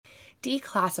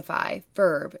Declassify,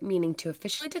 verb, meaning to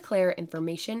officially declare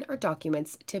information or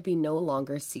documents to be no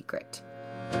longer secret.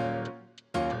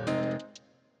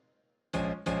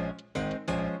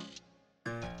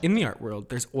 In the art world,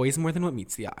 there's always more than what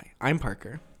meets the eye. I'm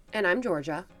Parker, And I'm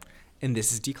Georgia. and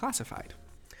this is Declassified.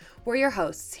 We're your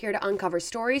hosts, here to uncover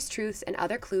stories, truths, and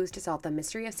other clues to solve the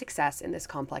mystery of success in this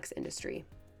complex industry.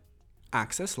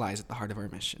 Access lies at the heart of our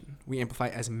mission. We amplify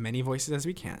as many voices as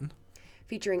we can.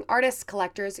 Featuring artists,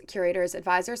 collectors, curators,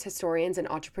 advisors, historians, and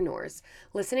entrepreneurs,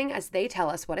 listening as they tell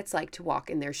us what it's like to walk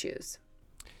in their shoes.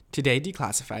 Today,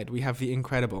 Declassified, we have the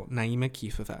incredible Naima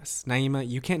Keith with us. Naima,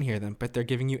 you can't hear them, but they're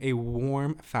giving you a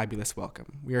warm, fabulous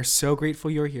welcome. We are so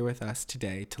grateful you're here with us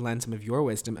today to lend some of your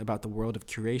wisdom about the world of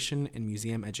curation and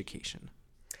museum education.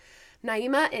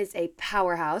 Naima is a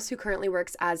powerhouse who currently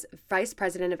works as Vice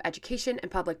President of Education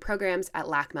and Public Programs at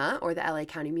LACMA, or the LA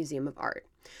County Museum of Art.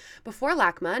 Before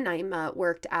LACMA, Naima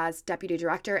worked as Deputy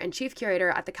Director and Chief Curator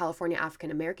at the California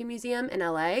African American Museum in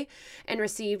LA and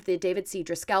received the David C.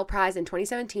 Driscoll Prize in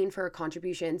 2017 for her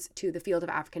contributions to the field of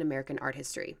African American art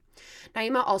history.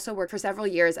 Naima also worked for several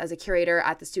years as a curator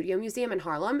at the Studio Museum in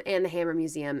Harlem and the Hammer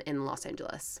Museum in Los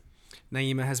Angeles.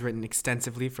 Naima has written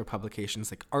extensively for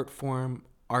publications like Artforum,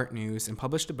 Art News, and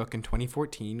published a book in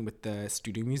 2014 with the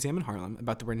Studio Museum in Harlem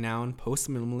about the renowned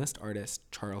post-minimalist artist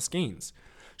Charles Gaines.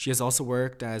 She has also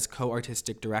worked as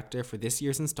co-artistic director for this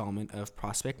year's installment of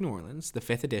Prospect New Orleans, the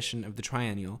 5th edition of the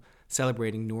Triennial,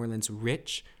 celebrating New Orleans'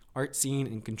 rich art scene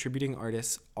and contributing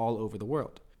artists all over the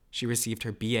world. She received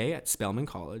her BA at Spelman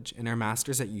College and her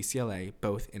master's at UCLA,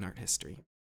 both in art history.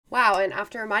 Wow, and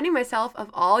after reminding myself of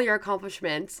all your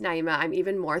accomplishments, Naima, I'm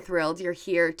even more thrilled you're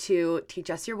here to teach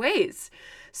us your ways.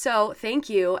 So thank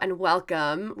you and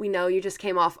welcome. We know you just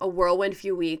came off a whirlwind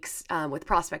few weeks with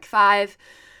Prospect 5.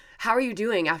 How are you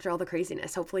doing after all the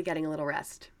craziness? Hopefully getting a little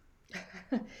rest.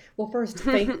 Well, first,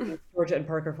 thank you, Georgia and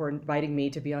Parker, for inviting me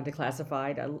to be on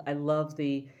Declassified. I love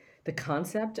the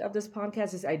concept of this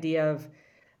podcast, this idea of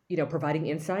providing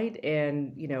insight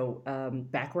and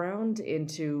background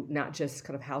into not just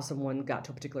kind of how someone got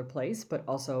to a particular place, but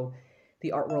also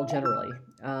the art world generally.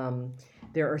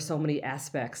 There are so many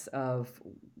aspects of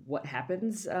what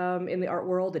happens in the art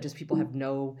world that just people have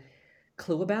no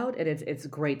clue about, and it's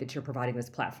great that you're providing this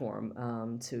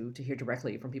platform to hear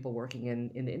directly from people working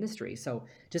in the industry. So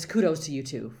just kudos to you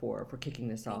two for kicking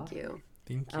this off. Thank you.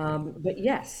 Thank you. But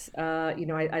yes,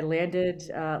 I landed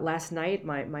last night.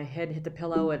 My head hit the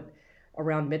pillow at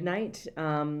around midnight,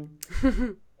 and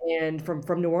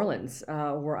from New Orleans,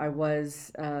 where I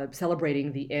was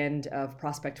celebrating the end of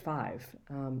Prospect 5,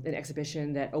 an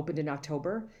exhibition that opened in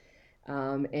October,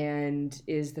 and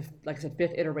is like I said,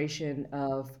 5th iteration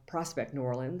of Prospect New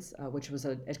Orleans, which was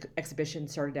an exhibition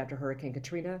started after Hurricane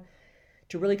Katrina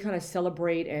to really kind of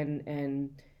celebrate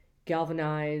and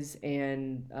galvanize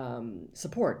and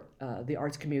support the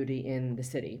arts community in the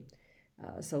city.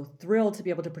 So thrilled to be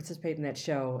able to participate in that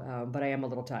show, but I am a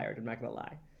little tired, I'm not going to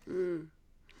lie.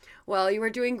 Well, you were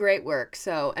doing great work.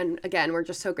 So, and again, we're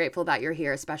just so grateful that you're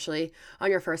here, especially on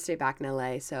your first day back in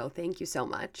LA. So thank you so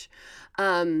much.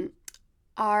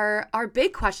 Our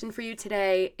big question for you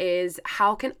today is,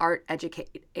 how can art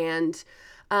educate? And,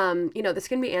 this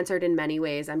can be answered in many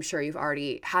ways. I'm sure you've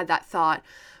already had that thought.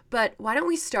 But why don't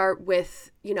we start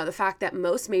with, the fact that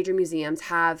most major museums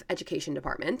have education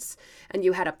departments, and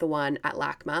you head up the one at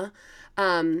LACMA.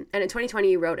 And in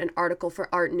 2020, you wrote an article for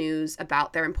Art News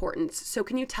about their importance. So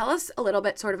can you tell us a little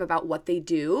bit sort of about what they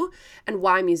do and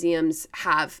why museums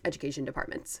have education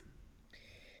departments?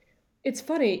 It's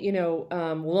funny,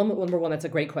 well, number one, that's a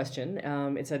great question.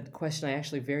 It's a question I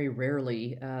actually very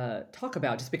rarely talk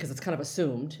about just because it's kind of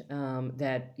assumed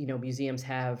that, museums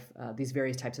have these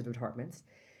various types of departments.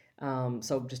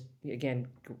 So just, again,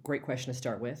 great question to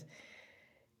start with.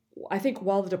 I think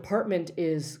while the department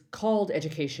is called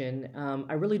education,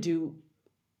 I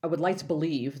would like to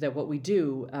believe that what we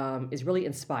do is really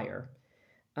inspire.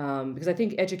 Because I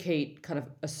think educate kind of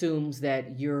assumes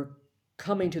that you're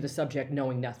coming to the subject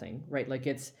knowing nothing, right? Like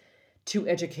it's to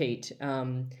educate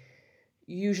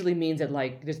usually means that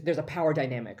like there's a power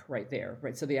dynamic right there,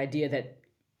 right? So the idea that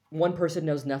one person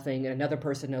knows nothing and another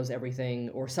person knows everything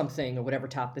or something or whatever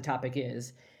the topic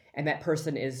is, and that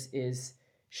person is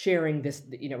sharing this,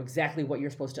 exactly what you're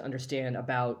supposed to understand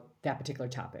about that particular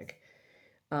topic.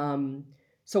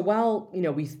 So while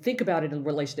we think about it in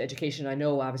relation to education, I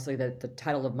know obviously that the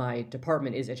title of my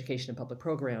department is Education and Public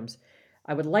Programs.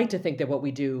 I would like to think that what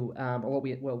we do, or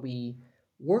what we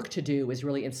work to do, is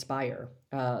really inspire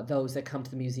those that come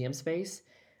to the museum space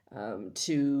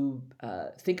to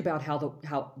think about how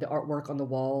the artwork on the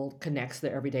wall connects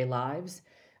their everyday lives,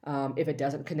 If it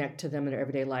doesn't connect to them in their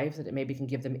everyday life, that it maybe can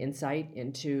give them insight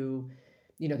into,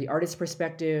 the artist's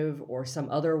perspective or some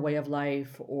other way of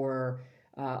life or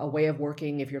a way of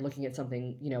working. If you're looking at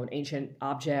something, an ancient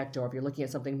object, or if you're looking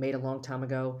at something made a long time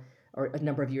ago or a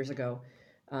number of years ago,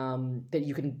 that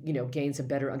you can, gain some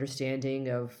better understanding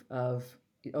of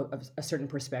a certain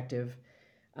perspective.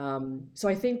 So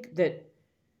I think that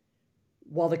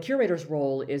while the curator's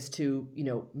role is to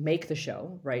make the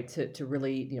show, right, to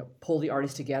really pull the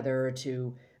artists together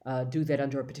to do that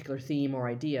under a particular theme or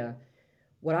idea,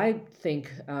 what I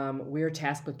think we're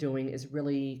tasked with doing is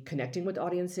really connecting with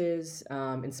audiences,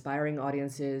 inspiring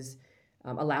audiences,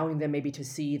 allowing them maybe to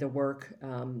see the work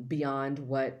beyond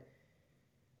what,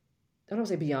 I don't want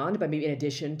to say beyond, but maybe in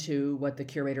addition to what the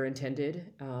curator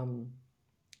intended.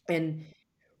 And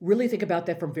really think about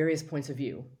that from various points of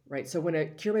view, right? So when a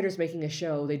curator is making a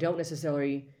show,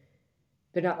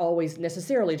 they're not always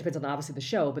necessarily, depends on obviously the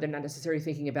show, but they're not necessarily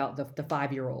thinking about the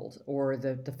 5-year-old or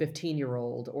the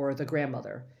 15-year-old or the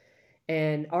grandmother.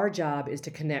 And our job is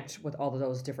to connect with all of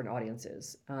those different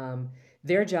audiences.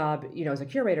 Their job, as a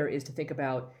curator, is to think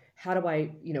about how do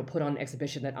I, put on an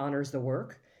exhibition that honors the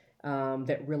work,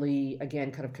 that really,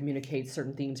 again, kind of communicates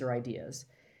certain themes or ideas.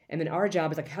 And then our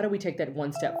job is like, how do we take that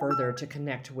one step further to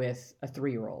connect with a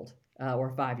 3-year-old or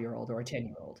a 5-year-old or a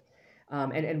 10-year-old?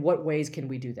 And what ways can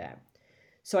we do that?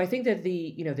 So I think that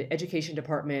the education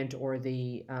department or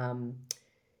the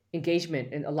engagement,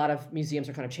 and a lot of museums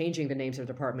are kind of changing the names of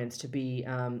departments to be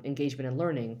engagement and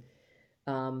learning.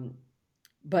 Um,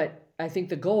 but I think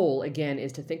the goal again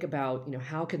is to think about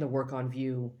how can the work on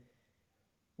view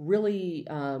really,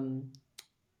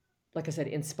 like I said,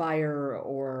 inspire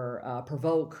or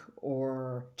provoke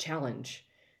or challenge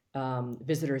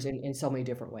visitors in so many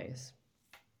different ways.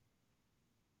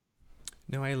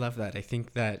 No, I love that. I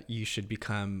think that you should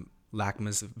become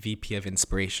LACMA's VP of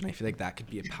Inspiration. I feel like that could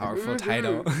be a powerful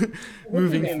title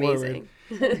moving forward.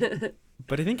 Amazing.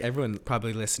 But I think everyone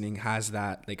probably listening has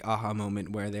that like aha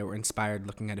moment where they were inspired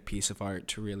looking at a piece of art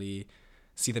to really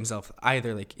see themselves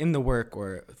either like in the work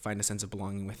or find a sense of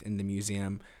belonging within the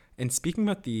museum. And speaking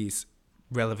about these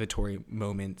revelatory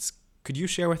moments, could you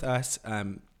share with us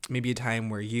maybe a time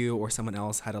where you or someone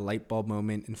else had a light bulb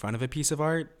moment in front of a piece of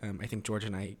art? I think George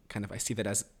and I see that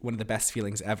as one of the best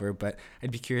feelings ever, but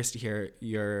I'd be curious to hear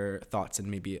your thoughts and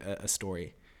maybe a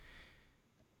story.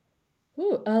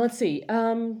 Ooh, let's see.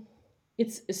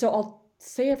 It's so I'll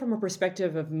say it from a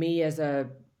perspective of me as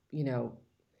you know,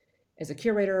 as a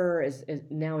curator, as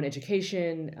now in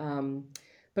education,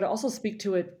 but I also speak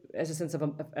to it as a sense of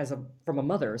from a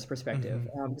mother's perspective,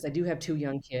 Mm-hmm. because I do have 2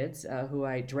 young kids who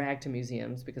I drag to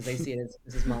museums because they see it as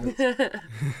this is mommy's.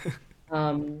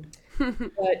 Um,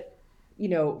 but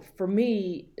for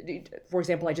me, for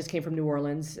example, I just came from New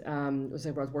Orleans. I was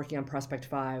working on Prospect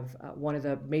Five. One of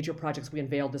the major projects we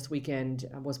unveiled this weekend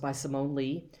was by Simone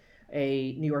Lee,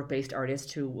 a New York-based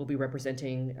artist who will be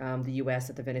representing the U.S.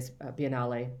 at the Venice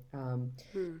Biennale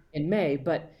in May.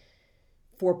 But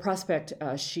for Prospect,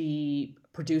 she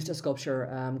produced a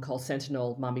sculpture called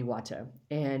Sentinel Mami Wata,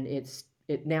 and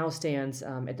it now stands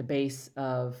at the base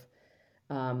of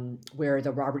where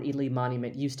the Robert E. Lee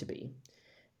Monument used to be.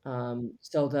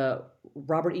 So the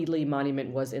Robert E. Lee Monument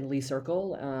was in Lee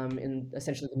Circle, in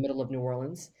essentially the middle of New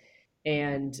Orleans,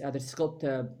 and the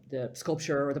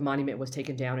sculpture or the monument was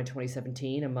taken down in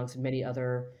 2017, amongst many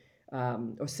other,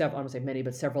 or several, I don't say many,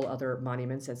 but several other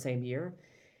monuments that same year,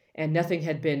 and nothing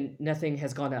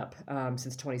has gone up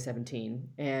since 2017.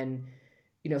 And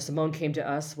Simone came to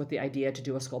us with the idea to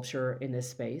do a sculpture in this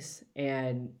space,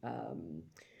 and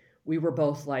we were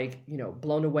both like,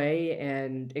 blown away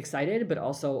and excited, but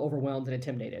also overwhelmed and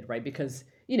intimidated, right? Because,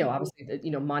 obviously,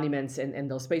 monuments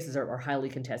and those spaces are highly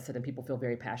contested and people feel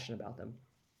very passionate about them.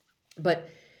 But,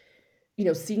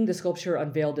 seeing the sculpture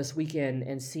unveiled this weekend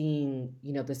and seeing,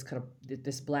 this kind of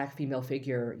this Black female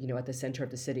figure, at the center of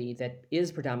the city that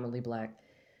is predominantly Black,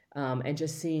 and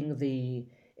just seeing the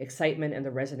excitement and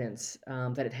the resonance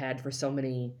that it had for so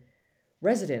many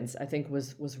residents, I think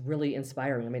was really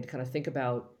inspiring. I mean, to kind of think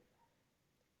about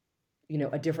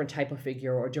a different type of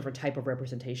figure or a different type of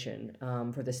representation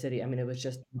for the city. I mean, it was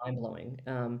just mind blowing.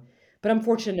 But I'm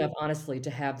fortunate enough, honestly, to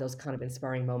have those kind of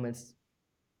inspiring moments,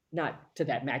 not to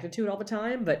that magnitude all the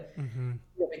time, but Mm-hmm.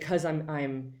 because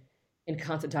I'm in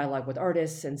constant dialogue with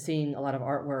artists and seeing a lot of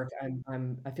artwork,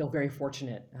 I feel very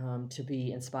fortunate to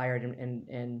be inspired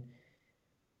and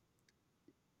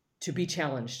to be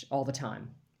challenged all the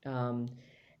time. Um,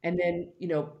 and then,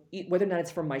 whether or not it's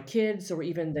from my kids or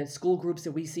even the school groups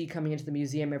that we see coming into the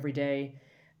museum every day.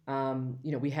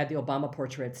 We had the Obama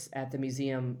portraits at the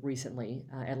museum recently,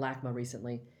 at LACMA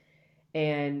recently.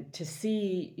 And to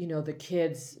see, the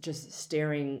kids just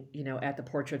staring, at the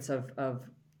portraits of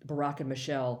Barack and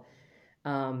Michelle,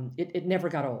 it never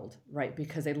got old, right?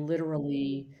 Because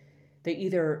they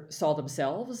either saw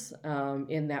themselves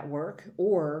in that work,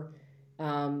 or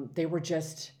they were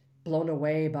just blown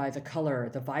away by the color,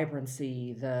 the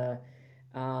vibrancy,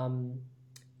 um,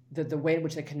 the way in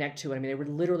which they connect to it. I mean, they would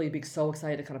literally be so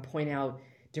excited to kind of point out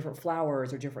different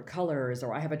flowers or different colors,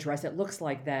 or I have a dress that looks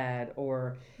like that,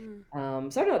 or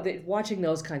Mm. so I don't know. Watching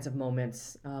those kinds of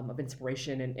moments of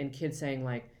inspiration, and kids saying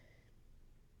like,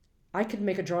 "I could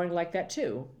make a drawing like that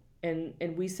too," and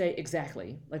we say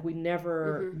exactly. Like we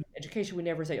never Mm-hmm. in education, we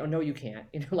never say, "Oh no, you can't."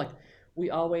 Like we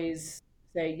always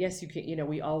say, "Yes, you can."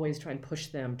 We always try and push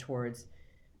them towards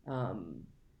um,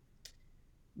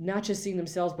 not just seeing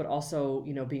themselves, but also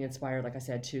being inspired, like I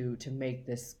said, to make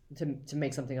to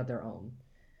make something of their own.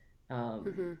 Um,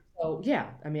 Mm-hmm. so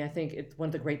yeah, I mean, I think it's one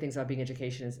of the great things about being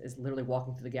education is literally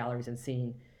walking through the galleries and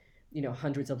seeing,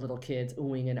 hundreds of little kids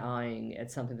oohing and eyeing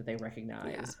at something that they Yeah.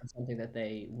 recognize and something that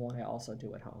they want to also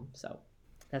do at home. So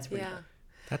that's pretty Yeah. fun.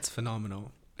 That's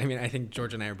phenomenal. I mean, I think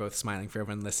George and I are both smiling for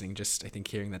everyone listening. Just I think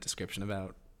hearing that description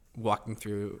about walking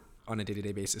through on a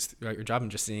day-to-day basis throughout your job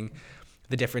and just seeing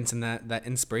the difference in that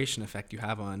inspiration effect you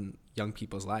have on young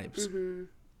people's lives. Mm-hmm.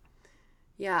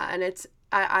 Yeah, and it's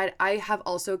I have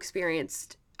also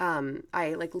experienced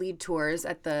I like lead tours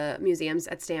at the museums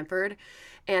at Stanford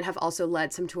and have also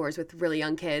led some tours with really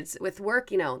young kids with work,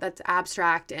 that's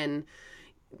abstract and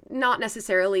not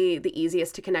necessarily the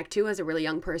easiest to connect to as a really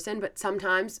young person, but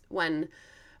sometimes when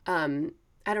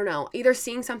I don't know, either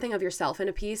seeing something of yourself in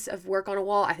a piece of work on a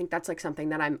wall, I think that's like something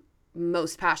that I'm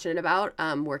most passionate about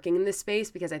working in this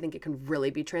space because I think it can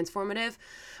really be transformative,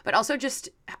 but also just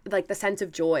like the sense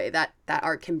of joy that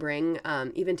art can bring,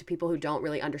 even to people who don't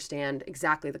really understand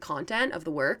exactly the content of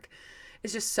the work,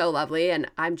 is just so lovely. And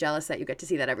I'm jealous that you get to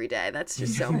see that every day. That's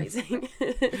just so amazing.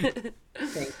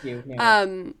 Thank you. No, it's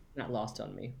um, not lost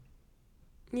on me.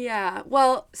 yeah.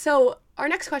 Well, so our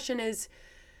next question is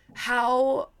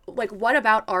what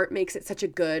about art makes it such a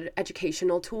good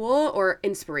educational tool or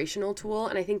inspirational tool?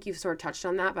 And I think you've sort of touched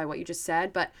on that by what you just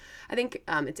said, but I think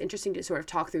it's interesting to sort of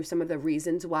talk through some of the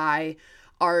reasons why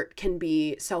art can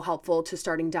be so helpful to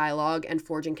starting dialogue and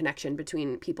forging connection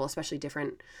between people, especially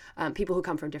different people who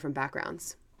come from different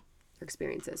backgrounds or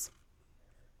experiences.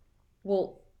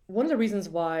 Well, one of the reasons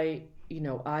why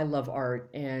I love art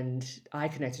and I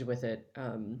connected with it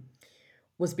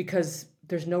was because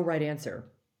there's no right answer,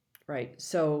 right?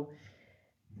 So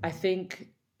I think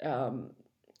um,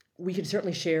 we can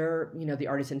certainly share, the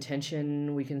artist's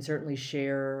intention. We can certainly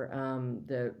share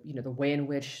the way in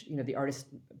which the artist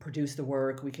produced the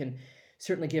work. We can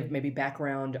certainly give maybe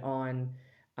background on,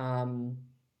 um,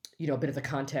 a bit of the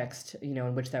context,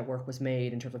 in which that work was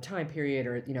made in terms of time period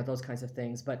or those kinds of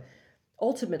things. But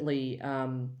ultimately,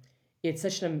 it's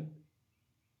such a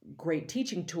great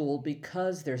teaching tool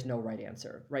because there's no right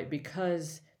answer, right?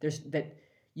 Because there's that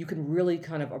you can really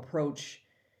kind of approach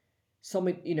so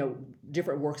many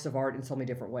different works of art in so many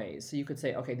different ways. So you could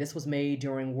say, okay, this was made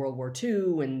during World War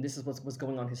II and this is what was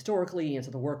going on historically, and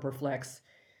so the work reflects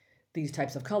these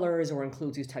types of colors or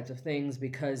includes these types of things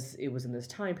because it was in this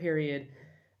time period.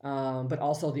 But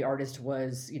also the artist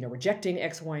was rejecting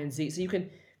X, Y, and Z. So you can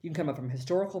come up from a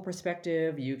historical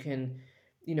perspective. You can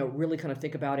really kind of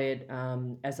think about it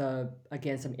as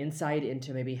again some insight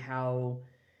into maybe how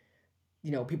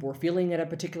people were feeling at a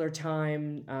particular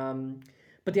time.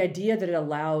 But the idea that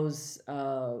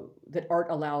that art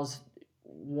allows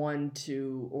one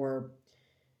to or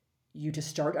you to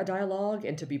start a dialogue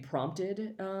and to be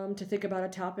prompted to think about a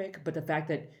topic, but the fact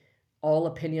that all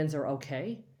opinions are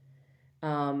okay,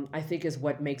 I think is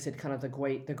what makes it kind of the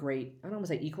great, I don't want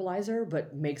to say equalizer,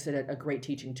 but makes it a great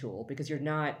teaching tool because you're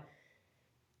not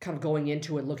kind of going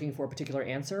into it looking for a particular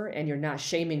answer and you're not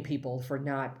shaming people for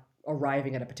not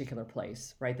arriving at a particular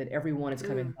place, right? That everyone is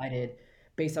kind of Mm, invited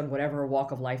based on whatever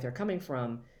walk of life they're coming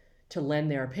from to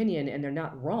lend their opinion, and they're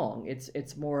not wrong.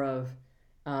 It's more of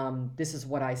this is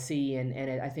what I see,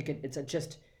 I think it's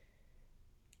just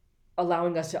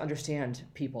allowing us to understand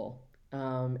people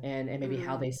and maybe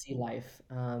how mm, they see life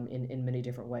in many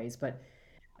different ways. But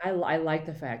I like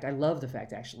the fact, I love the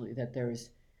fact actually that there's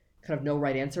kind of no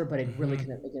right answer, but Hmm. it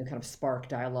can kind of spark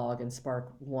dialogue and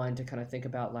spark one to kind of think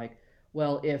about like,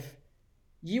 well, if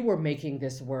you were making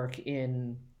this work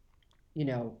in,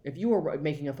 if you were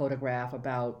making a photograph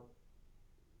about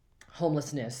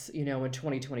homelessness, in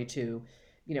 2022,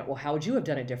 well, how would you have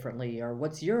done it differently? Or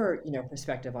what's your,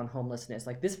 perspective on homelessness?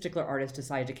 Like this particular artist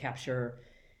decided to capture,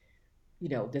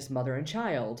 this mother and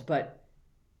child, but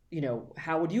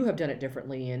how would you have done it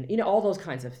differently? And all those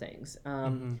kinds of things.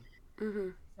 Hmm. Mm-hmm.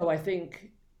 So I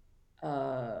think,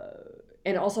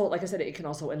 and also, like I said, it can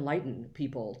also enlighten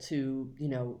people to,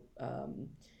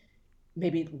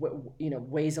 maybe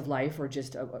ways of life, or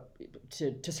just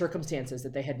to circumstances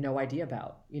that they had no idea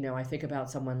about. I think about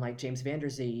someone like James Van Der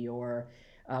Zee, or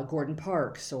Gordon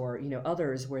Parks, or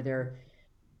others, where they're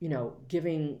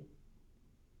giving,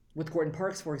 with Gordon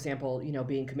Parks, for example,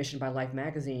 being commissioned by Life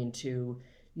magazine to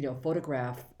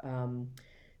photograph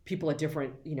people at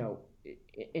different,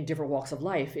 in different walks of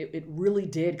life. It really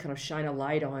did kind of shine a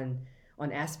light on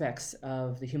aspects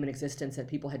of the human existence that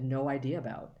people had no idea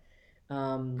about.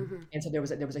 Mm-hmm. And so there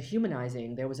was a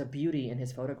humanizing, there was a beauty in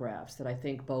his photographs that I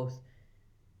think both,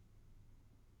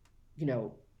 you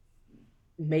know,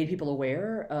 made people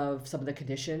aware of some of the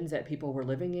conditions that people were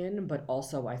living in, but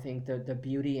also I think the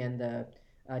beauty and the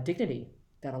dignity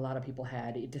that a lot of people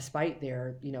had, despite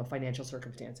their financial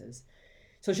circumstances.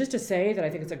 So it's just to say that I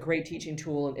think it's Mm-hmm. a great teaching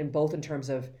tool in both, in terms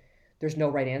of there's no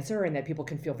right answer, and that people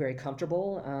can feel very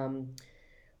comfortable,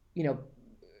 you know,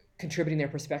 contributing their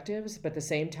perspectives, but at the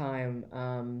same time,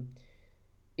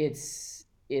 it's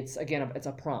again, it's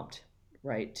a prompt,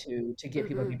 right, to get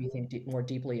people to Mm-hmm. maybe think more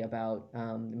deeply about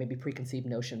maybe preconceived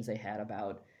notions they had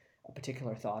about a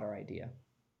particular thought or idea.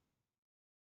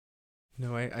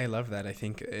 No, I love that. I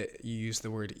think you use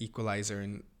the word equalizer,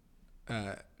 and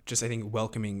uh, just I think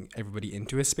welcoming everybody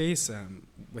into a space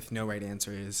with no right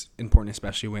answer is important,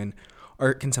 especially when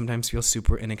art can sometimes feel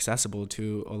super inaccessible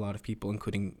to a lot of people,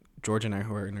 including George and I,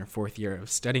 who are in our fourth year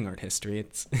of studying art history.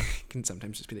 It can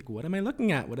sometimes just be like, what am I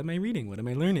looking at? What am I reading? What am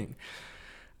I learning?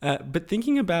 But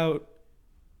thinking about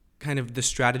kind of the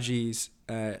strategies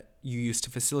you use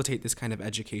to facilitate this kind of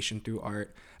education through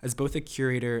art, as both a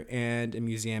curator and a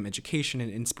museum education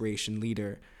and inspiration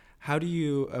leader, how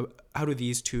do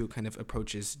these two kind of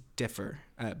approaches differ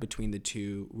between the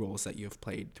two roles that you have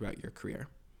played throughout your career?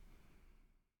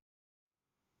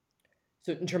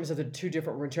 So in terms of the two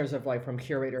different, in terms of like from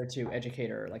curator to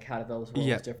educator, like how do those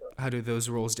Yeah, roles differ? how do those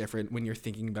roles differ when you're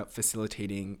thinking about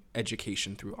facilitating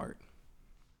education through art?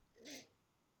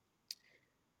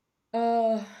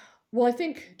 Uh, well, I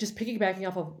think just piggybacking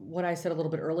off of what I said a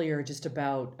little bit earlier, just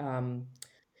about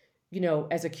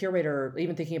as a curator,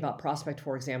 even thinking about Prospect,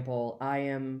 for example, I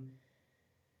am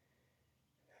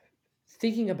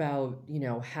thinking about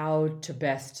how to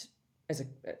best, as a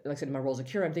like I said, in my role as a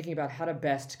curator, I'm thinking about how to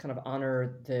best kind of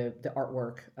honor the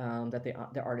artwork that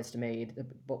the artist made,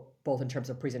 both in terms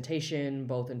of presentation,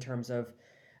 both in terms of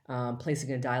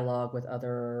placing in dialogue with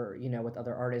other with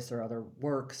other artists or other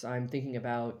works. I'm thinking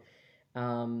about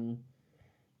um,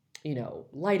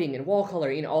 lighting and wall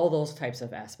color, all those types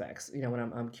of aspects, when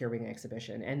I'm curating an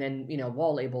exhibition, and then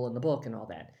wall label in the book and all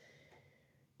that.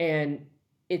 And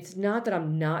it's not that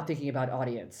I'm not thinking about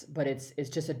audience, but it's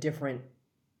just a different,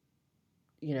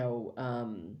 you know,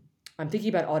 um, I'm thinking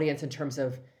about audience in terms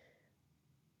of,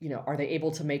 are they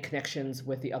able to make connections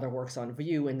with the other works on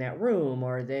view in that room?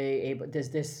 Are they able, does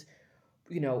this,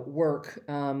 work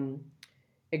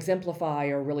exemplify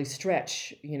or really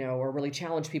stretch, or really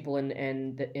challenge people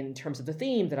in terms of the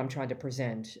theme that I'm trying to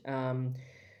present?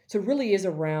 So it really is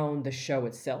around the show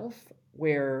itself,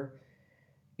 where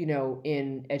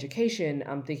in education,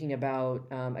 I'm thinking about,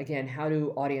 again, how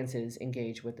do audiences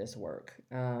engage with this work?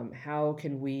 How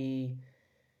can we,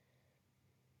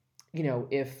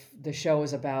 if the show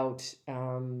is about,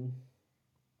 and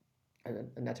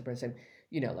not to present,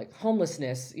 like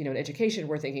homelessness, in education,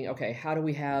 we're thinking, okay, how do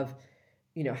we have,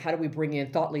 how do we bring in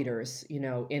thought leaders,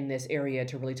 in this area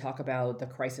to really talk about the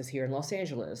crisis here in Los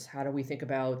Angeles? How do we think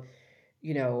about,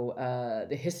 the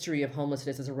history of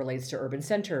homelessness as it relates to urban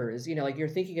centers? Like you're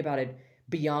thinking about it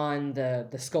beyond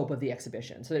the scope of the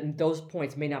exhibition. So that those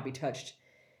points may not be touched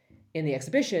in the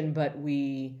exhibition, but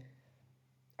we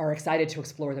are excited to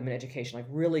explore them in education, like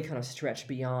really kind of stretch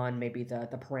beyond maybe the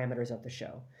parameters of the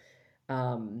show.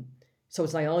 Um, so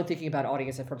it's not only thinking about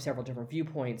audiences from several different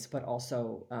viewpoints, but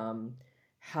also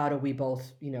how do we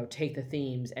both, take the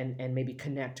themes and maybe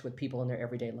connect with people in their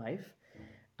everyday life.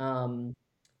 Um,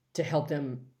 to help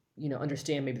them,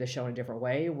 understand maybe the show in a different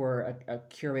way, where a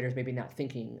curator's maybe not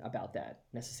thinking about that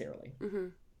necessarily. Mm-hmm.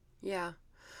 Yeah.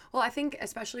 Well, I think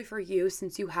especially for you,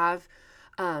 since you have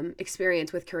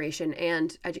experience with curation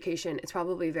and education, it's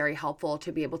probably very helpful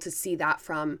to be able to see that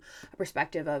from a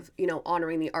perspective of,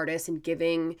 honoring the artist and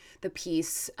giving the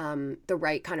piece the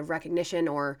right kind of recognition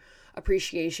or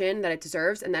appreciation that it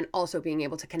deserves, and then also being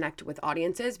able to connect with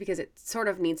audiences, because it sort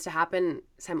of needs to happen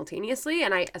simultaneously.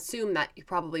 And I assume that you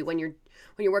probably, when you're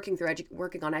working through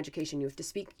working on education, you have to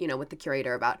speak, with the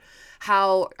curator about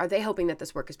how are they hoping that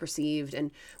this work is perceived,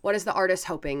 and what is the artist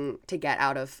hoping to get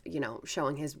out of,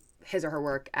 showing his or her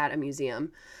work at a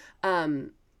museum.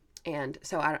 And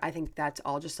so I think that's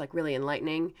all just like really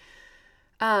enlightening.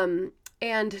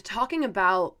 And talking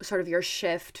about sort of your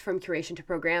shift from curation to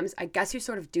programs, I guess you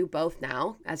sort of do both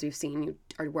now. As we've seen, you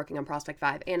are working on Prospect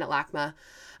 5 and at LACMA.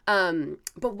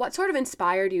 But what sort of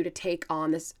inspired you to take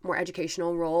on this more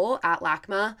educational role at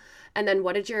LACMA? And then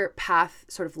what did your path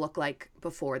sort of look like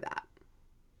before that?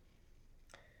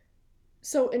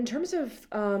 So in terms of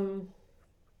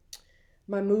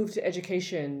my move to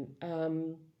education,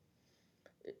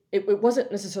 it wasn't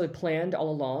necessarily planned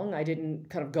all along. I didn't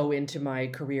kind of go into my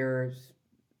career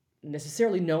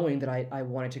necessarily knowing that I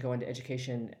wanted to go into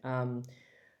education.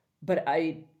 But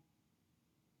I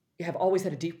have always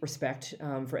had a deep respect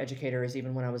for educators.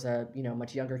 Even when I was a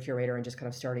much younger curator and just kind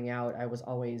of starting out, I was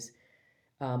always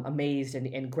amazed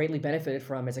and greatly benefited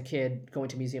from as a kid going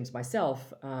to museums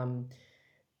myself.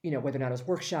 Whether or not it was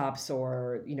workshops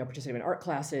or participating in art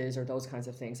classes or those kinds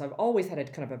of things. I've always had a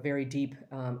kind of a very deep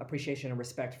appreciation and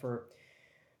respect for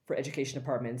education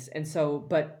departments. And so,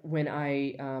 but when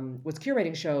I was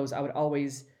curating shows, I would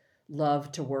always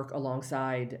love to work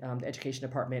alongside the education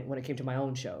department when it came to my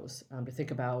own shows, to think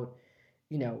about,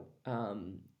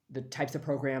 the types of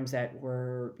programs that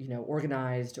were,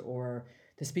 organized, or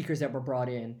the speakers that were brought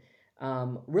in,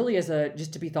 really as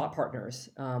just to be thought partners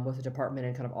with the department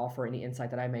and kind of offer any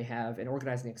insight that I may have in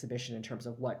organizing the exhibition in terms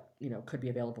of what, could be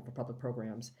available for public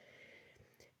programs.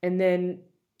 And then,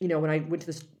 when I went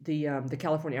to the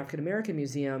California African American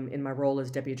Museum in my role as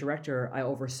deputy director, I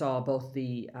oversaw both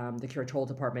the curatorial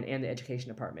department and the education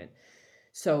department.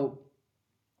 So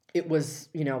it was,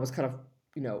 I was kind of,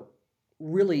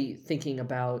 really thinking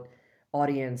about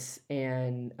audience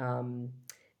and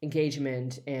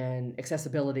engagement and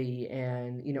accessibility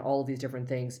and, all of these different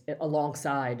things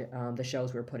alongside the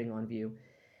shows we were putting on view.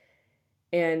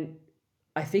 And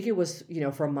I think it was,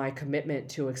 from my commitment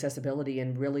to accessibility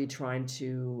and really trying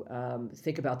to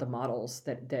think about the models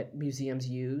that museums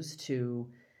use to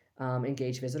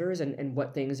engage visitors, and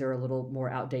what things are a little more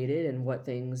outdated and what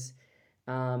things,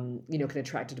 can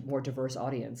attract a more diverse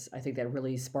audience. I think that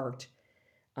really sparked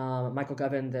Michael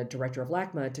Govan, the director of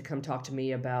LACMA, to come talk to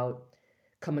me about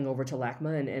coming over to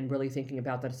LACMA and really thinking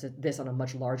about this on a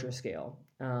much larger scale.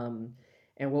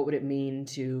 And what would it mean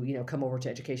to, come over to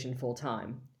education full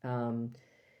time?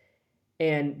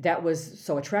 And that was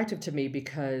so attractive to me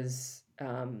because,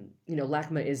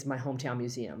 LACMA is my hometown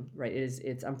museum, right?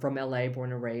 I'm from LA,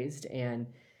 born and raised. And,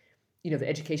 the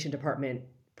education department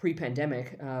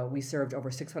pre-pandemic, we served over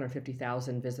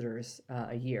 650,000 visitors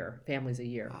a year, families a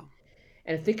year. Wow.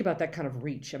 And think about that kind of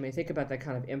reach. I mean, think about that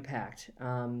kind of impact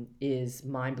is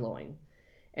mind blowing.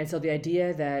 And so the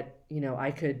idea that,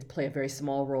 I could play a very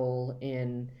small role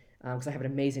in, because I have an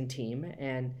amazing team,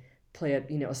 and play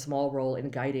a small role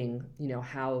in guiding,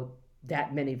 how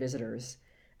that many visitors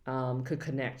could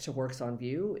connect to works on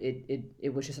view.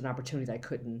 It was just an opportunity that I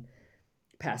couldn't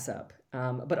pass up.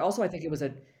 But also I think it was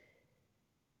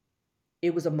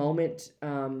a moment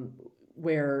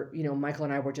where, Michael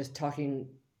and I were just talking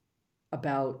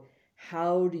about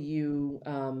how do you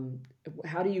kind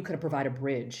of provide a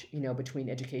bridge, between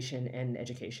education and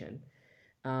education.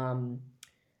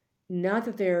 Not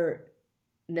that they're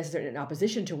necessarily in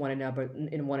opposition to one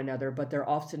another, but they're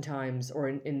oftentimes, or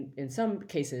in some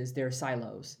cases, they're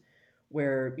silos,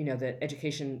 where the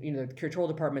education, the curatorial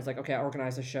department is like, okay, I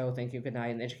organize a show, thank you, good night,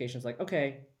 and the education's like,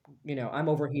 okay, I'm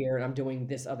over here and I'm doing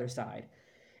this other side.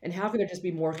 And how can there just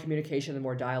be more communication and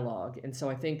more dialogue? And so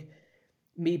I think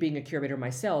me being a curator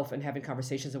myself and having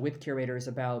conversations with curators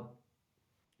about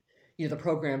the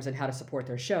programs and how to support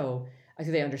their show, I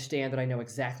think they understand that I know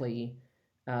exactly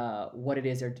what it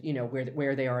is, or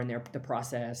where they are in the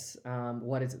process,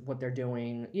 what they're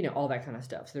doing, all that kind of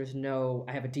stuff. So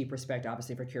I have a deep respect,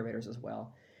 obviously, for curators as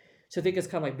well. So I think it's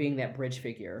kind of like being that bridge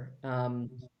figure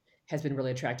has been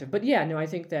really attractive. But yeah, no, I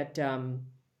think that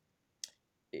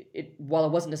while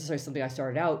it wasn't necessarily something I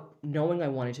started out knowing I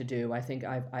wanted to do, I think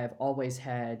I've always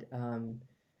had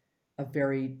a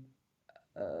very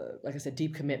like I said,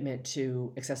 deep commitment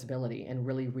to accessibility and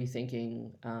really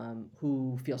rethinking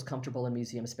who feels comfortable in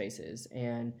museum spaces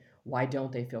and why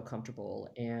don't they feel comfortable,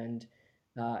 and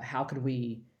how could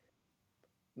we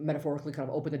metaphorically kind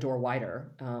of open the door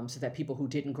wider, so that people who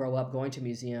didn't grow up going to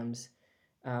museums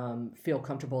feel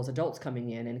comfortable as adults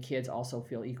coming in, and kids also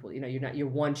feel equal. Your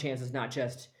one chance is not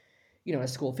just a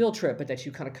school field trip, but that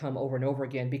you kind of come over and over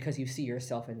again because you see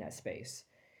yourself in that space.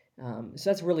 So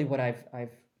that's really what I've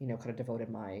kind of devoted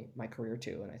my career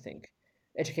to, and I think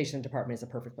education department is a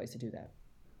perfect place to do that.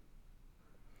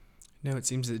 No, it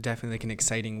seems definitely like an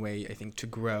exciting way, I think, to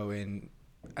grow in,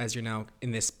 as you're now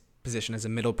in this position as a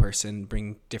middle person,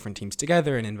 bring different teams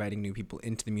together and inviting new people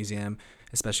into the museum,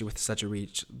 especially with such a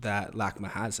reach that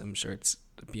LACMA has. I'm sure it's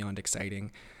beyond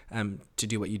exciting to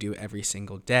do what you do every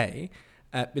single day.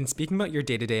 And speaking about your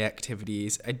day-to-day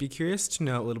activities, I'd be curious to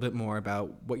know a little bit more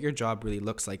about what your job really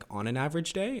looks like on an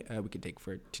average day. We could take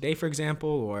for today, for example,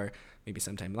 or maybe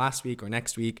sometime last week or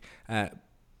next week.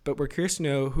 But we're curious to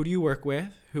know, who do you work with?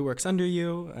 Who works under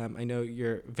you? I know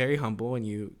you're very humble and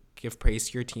you give praise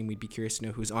to your team. We'd be curious to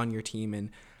know who's on your team and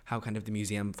how kind of the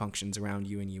museum functions around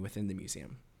you and you within the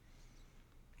museum.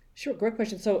 Sure, great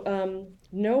question. So,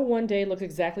 no one day looks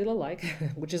exactly alike,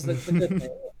 which is the good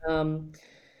thing.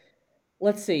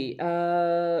 Let's see.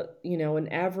 An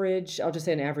average, I'll just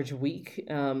say an average week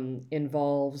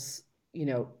involves,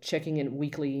 checking in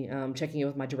weekly, checking in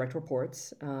with my direct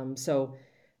reports. So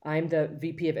I'm the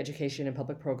VP of Education and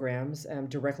Public Programs.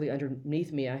 Directly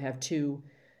underneath me, I have two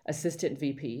assistant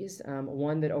VPs,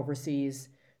 one that oversees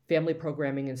family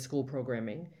programming and school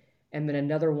programming, and then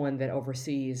another one that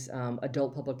oversees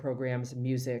adult public programs,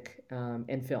 music,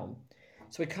 and film.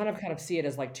 So we kind of see it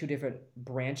as like two different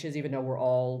branches, even though we're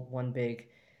all one big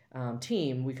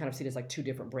team. We kind of see it as like two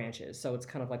different branches. So it's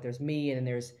kind of like there's me, and then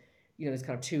there's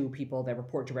kind of two people that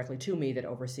report directly to me that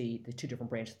oversee the two different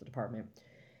branches of the department.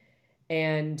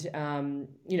 And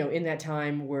in that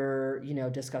time, we're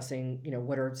discussing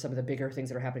what are some of the bigger things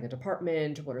that are happening in the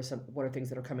department, what are things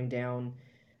that are coming down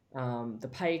the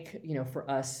pike. For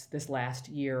us, this last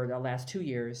year, the last 2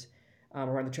 years,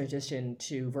 around the transition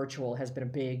to virtual has been a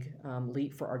big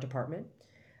leap for our department.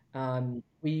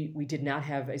 We did not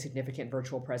have a significant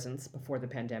virtual presence before the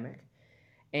pandemic,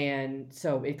 and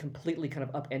so it completely kind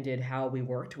of upended how we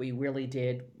worked. We really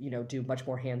did, do much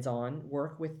more hands-on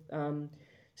work with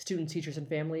students, teachers, and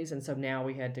families, and so now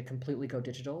we had to completely go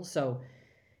digital. So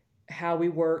how we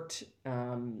worked,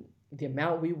 the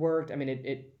amount we worked, I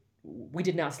mean, we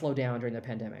did not slow down during the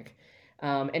pandemic.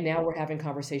 And now we're having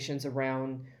conversations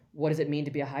around what does it mean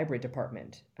to be a hybrid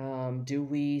department? Do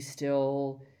we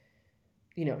still,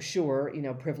 sure,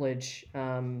 privilege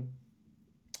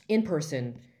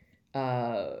in-person,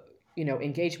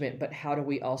 engagement, but how do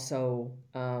we also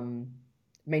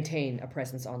maintain a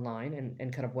presence online,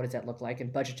 and kind of what does that look like?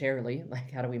 And budgetarily,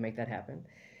 like, how do we make that happen?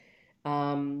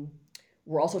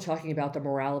 We're also talking about the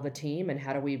morale of the team and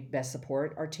how do we best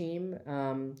support our team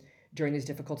during these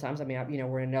difficult times. I mean,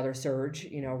 we're in another surge,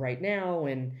 right now,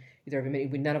 and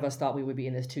none of us thought we would be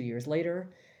in this 2 years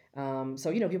later.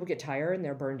 So people get tired and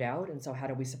they're burned out, and so how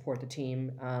do we support the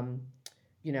team, and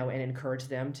encourage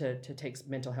them to take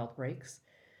mental health breaks?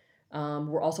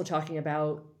 We're also talking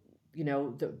about,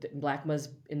 the LACMA's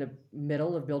in the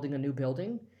middle of building a new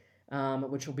building,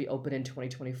 which will be open in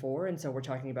 2024, and so we're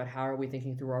talking about how are we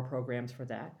thinking through our programs for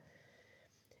that.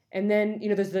 And then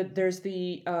there's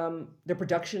the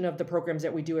production of the programs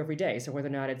that we do every day. So whether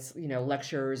or not it's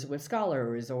lectures with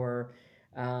scholars, or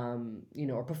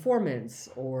or performance,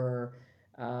 or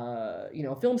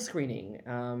a film screening.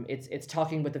 It's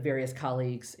talking with the various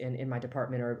colleagues in my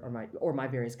department, or my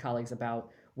various colleagues, about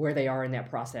where they are in that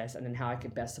process, and then how I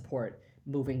could best support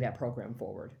moving that program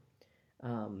forward.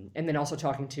 And then also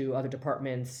talking to other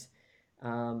departments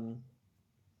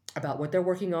about what they're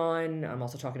working on. I'm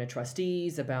also talking to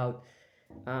trustees about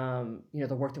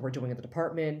the work that we're doing at the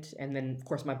department, and then of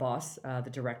course my boss, the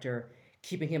director,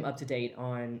 keeping him up to date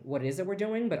on what it is that we're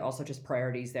doing, but also just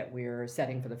priorities that we're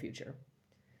setting for the future.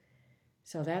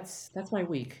 So that's my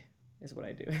week, is what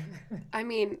I do. I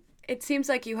mean, it seems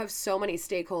like you have so many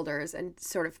stakeholders and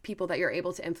sort of people that you're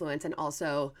able to influence, and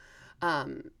also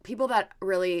people that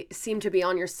really seem to be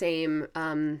on your same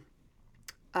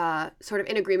sort of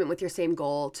in agreement with your same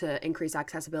goal to increase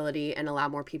accessibility and allow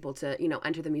more people to,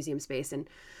 enter the museum space and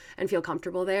feel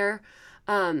comfortable there.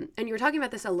 And you were talking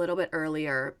about this a little bit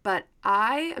earlier, but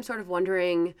I am sort of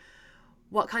wondering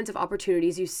what kinds of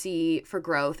opportunities you see for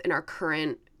growth in our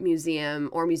current museum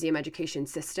or museum education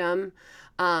system,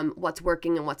 what's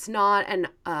working and what's not, and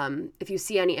if you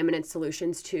see any imminent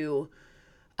solutions to,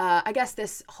 I guess,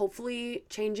 this hopefully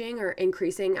changing or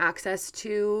increasing access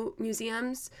to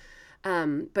museums.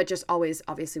 But just always,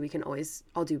 obviously, we can always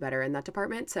all do better in that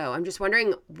department. So I'm just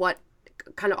wondering what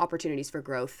kind of opportunities for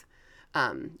growth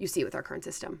you see with our current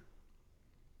system.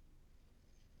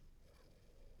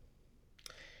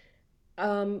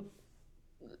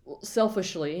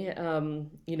 Selfishly,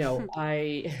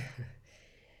 I,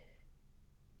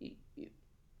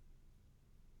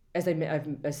 as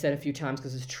I've said a few times,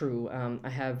 because it's true, I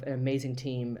have an amazing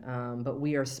team, but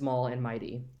we are small and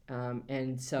mighty.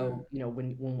 And so,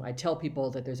 when I tell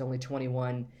people that there's only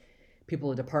 21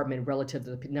 people in the department relative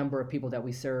to the number of people that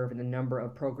we serve and the number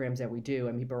of programs that we do,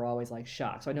 and people are always like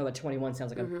shocked. So I know that 21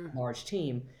 sounds like a large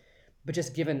team, but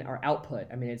just given our output,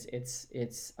 I mean,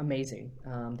 it's amazing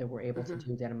that we're able to Hmm.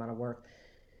 do that amount of work.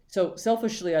 So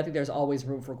selfishly, I think there's always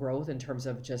room for growth in terms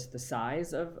of just the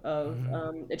size of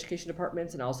Mhm. education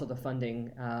departments and also the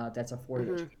funding that's afforded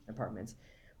Hmm. education departments.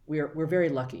 We're very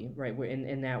lucky, right? We're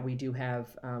in that we do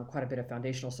have quite a bit of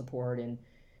foundational support and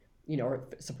or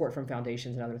support from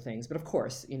foundations and other things. But of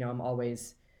course, I'm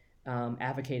always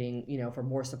advocating, for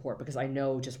more support because I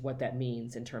know just what that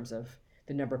means in terms of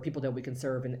the number of people that we can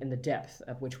serve and the depth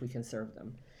of which we can serve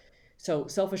them. So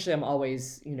selfishly, I'm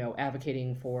always,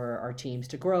 advocating for our teams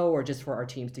to grow or just for our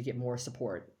teams to get more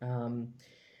support,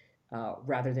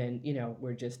 rather than,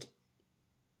 we're just,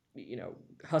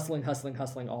 hustling, hustling,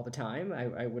 hustling all the time.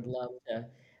 I would love to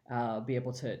be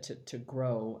able to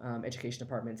grow education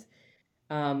departments.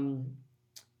 Um,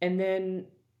 and then,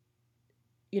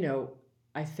 you know,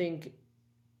 I think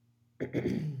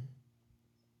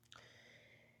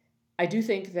I do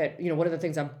think that one of the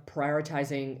things I'm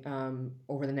prioritizing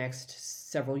over the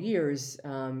next several years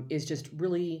is just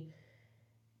really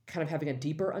kind of having a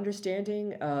deeper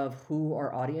understanding of who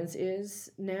our audience is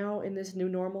now in this new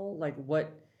normal. Like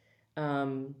what,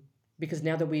 um, because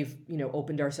now that we've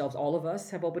opened ourselves, all of us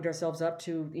have opened ourselves up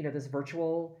to this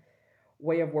virtual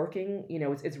way of working.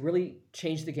 It's really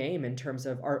changed the game in terms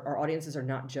of our audiences are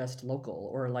not just local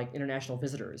or like international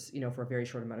visitors. For a very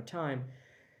short amount of time,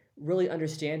 really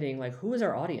understanding like who is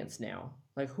our audience now,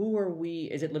 like who are we,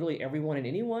 is it literally everyone and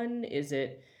anyone, is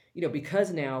it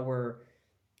because now we're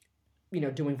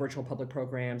doing virtual public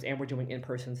programs and we're doing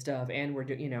in-person stuff and we're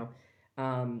doing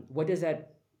what does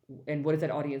that and what does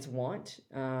that audience want,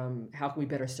 how can we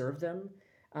better serve them,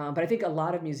 but I think a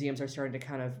lot of museums are starting to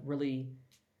kind of really,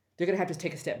 they're going to have to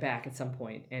take a step back at some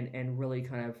point and really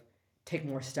kind of take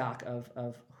more stock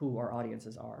of who our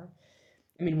audiences are.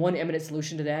 I mean, one eminent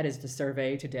solution to that is to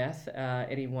survey to death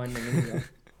anyone and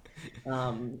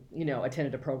anyone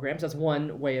attended a program. So that's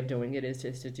one way of doing it, is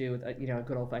just to do a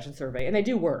good old fashioned survey, and they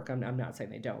do work. I'm not saying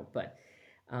they don't, but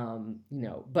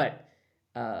but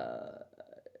uh,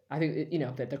 I think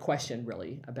that the question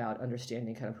really about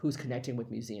understanding kind of who's connecting with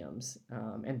museums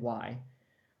and why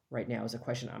right now is a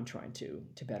question I'm trying to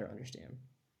better understand.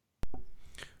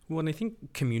 Well, and I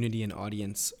think community and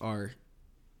audience are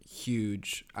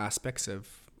huge aspects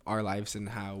of our lives and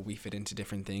how we fit into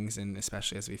different things, and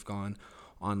especially as we've gone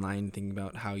online, thinking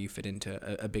about how you fit into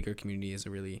a bigger community is a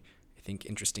really, I think,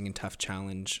 interesting and tough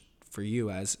challenge for you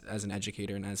as an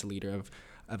educator and as a leader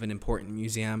of an important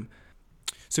museum.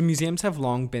 So museums have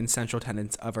long been central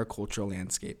tenets of our cultural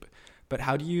landscape, but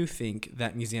how do you think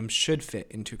that museums should fit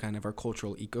into kind of our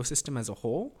cultural ecosystem as a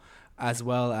whole, as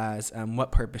well as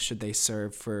what purpose should they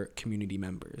serve for community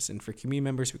members? And for community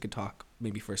members, we could talk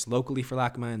maybe first locally for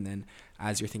LACMA, and then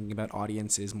as you're thinking about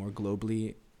audiences more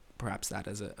globally, perhaps that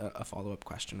as a follow-up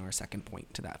question or a second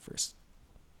point to that first.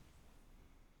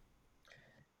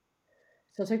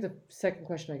 So I'll take the second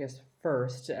question, I guess,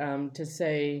 first, to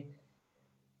say,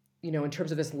 in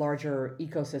terms of this larger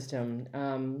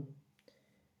ecosystem,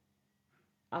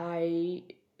 I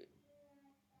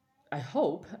I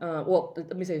hope. Well,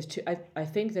 let me say this too. I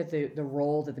think that the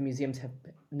role that the museums have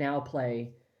now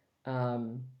play,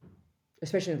 um,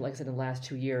 especially like I said in the last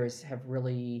 2 years, have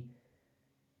really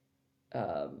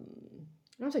I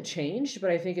don't say changed, but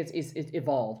I think it's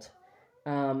evolved.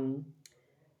 Um,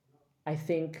 I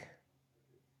think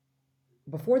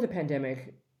before the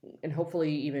pandemic, and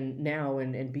hopefully even now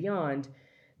and beyond,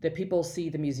 that people see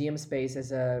the museum space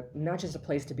as a not just a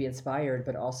place to be inspired,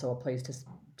 but also a place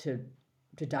to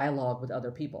to dialogue with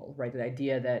other people, right? The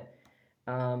idea that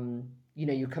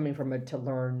you're coming from to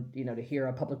learn, to hear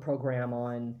a public program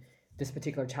on this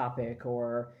particular topic,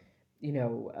 or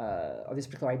this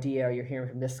particular idea, or you're hearing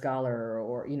from this scholar,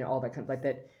 or all that kind of like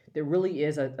that. There really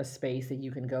is a space that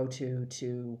you can go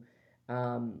to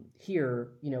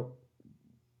hear,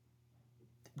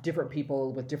 different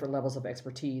people with different levels of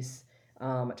expertise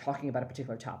talking about a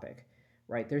particular topic,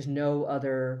 right? There's no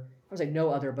other, I would say no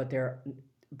other, but there,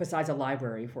 besides a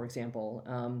library, for example,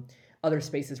 other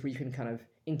spaces where you can kind of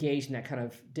engage in that kind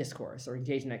of discourse or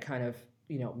engage in that kind of,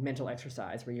 mental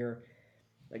exercise where you're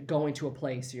like going to a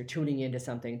place, you're tuning into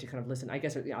something to kind of listen. I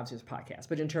guess obviously it's a podcast,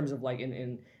 but in terms of like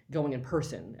in going in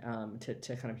person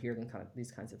to kind of hear them kind of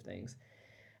these kinds of things.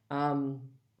 Um,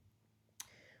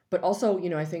 but also,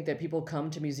 I think that people come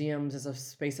to museums as a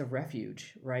space of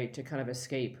refuge, right? To kind of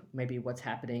escape maybe what's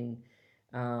happening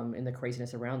in the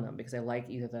craziness around them, because they like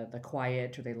either the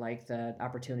quiet, or they like the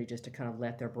opportunity just to kind of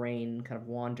let their brain kind of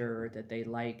wander, that they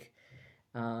like,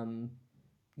 um,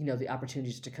 the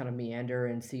opportunities to kind of meander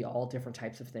and see all different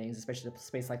types of things, especially a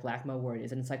space like LACMA, where it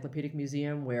is an encyclopedic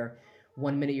museum, where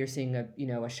one minute you're seeing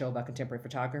a show about contemporary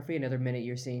photography, another minute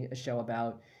you're seeing a show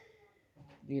about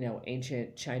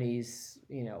ancient Chinese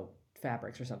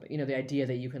fabrics or something. The idea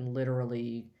that you can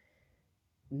literally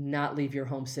not leave your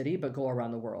home city but go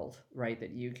around the world, right?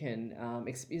 That you can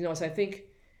so I think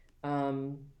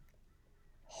um,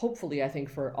 hopefully, I think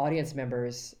for audience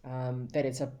members, that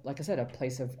it's like I said, a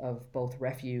place of both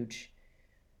refuge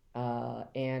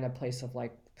and a place of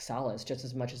like solace, just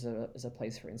as much as a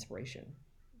place for inspiration.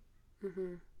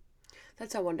 Mm-hmm.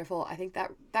 That's so wonderful. I think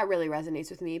that really resonates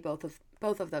with me. Both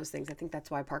of those things. I think that's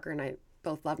why Parker and I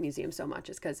both love museums so much.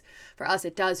 Is because for us,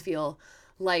 it does feel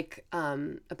like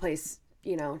a place,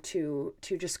 to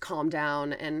just calm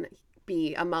down and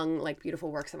be among like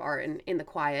beautiful works of art and in the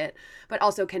quiet, but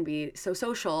also can be so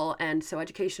social and so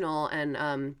educational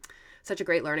and such a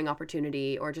great learning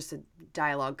opportunity or just a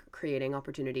dialogue creating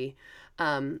opportunity.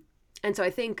 And so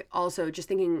I think also just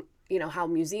thinking, how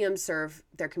museums serve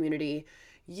their community,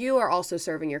 you are also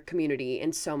serving your community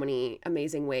in so many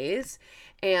amazing ways.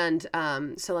 And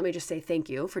so let me just say thank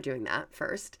you for doing that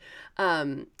first.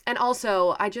 And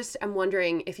also, I just am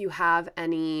wondering if you have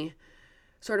any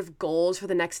sort of goals for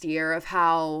the next year of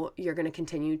how you're going to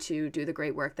continue to do the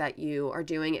great work that you are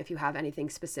doing. If you have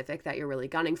anything specific that you're really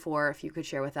gunning for, if you could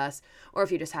share with us, or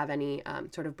if you just have any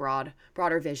sort of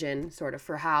broader vision sort of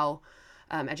for how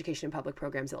education and public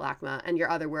programs at LACMA and your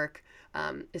other work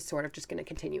is sort of just going to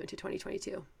continue into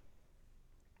 2022.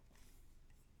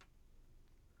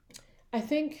 I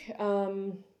think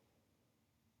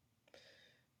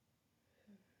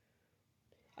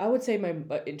I would say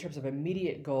in terms of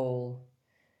immediate goal,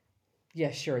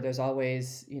 yeah, sure. There's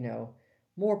always,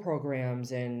 more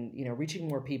programs and, reaching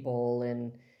more people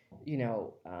and, you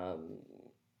know, um,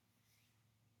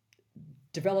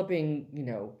 developing,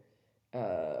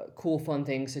 cool, fun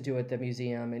things to do at the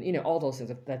museum and, all those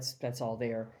things. That's all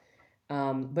there.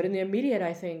 But in the immediate,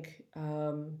 I think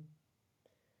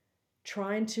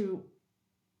trying to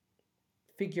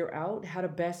figure out how to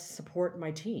best support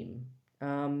my team.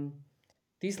 Um,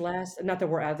 these last, not that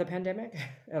we're out of the pandemic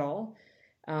at all,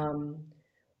 um,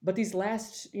 but these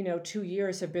last, 2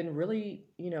 years have been really,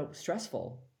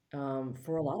 stressful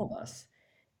for a lot of us.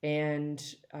 And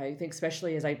I think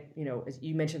especially as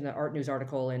you mentioned the Art News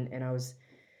article, and I was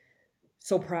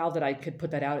so proud that I could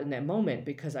put that out in that moment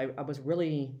because I was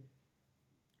really,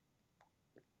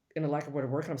 in a lack of a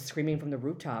word, I'm screaming from the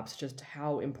rooftops just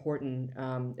how important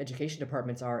education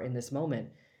departments are in this moment.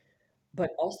 But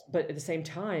at the same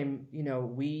time,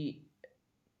 we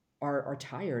are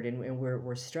tired and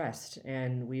we're stressed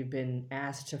and we've been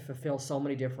asked to fulfill so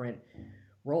many different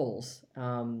roles.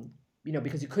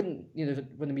 Because you couldn't,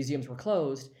 when the museums were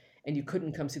closed and you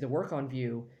couldn't come see the work on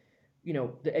view,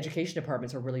 the education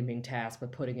departments are really being tasked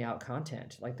with putting out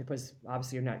content. Like, because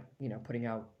obviously you're not, putting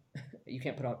out, you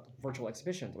can't put out virtual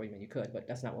exhibitions. Well, I mean, you could, but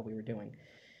that's not what we were doing.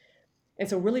 And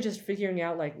so really just figuring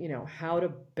out like, how to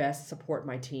best support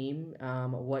my team.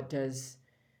 What does,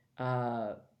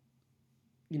 uh,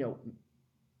 you know,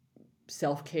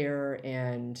 self-care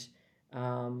and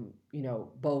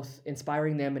both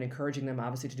inspiring them and encouraging them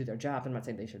obviously to do their job. I'm not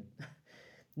saying they should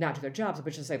not do their jobs,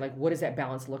 but just say like, what does that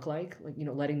balance look like? Like,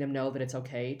 letting them know that it's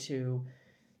okay to,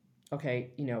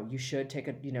 you should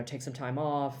take some time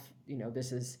off.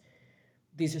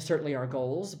 These are certainly our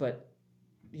goals, but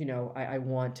I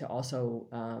want to also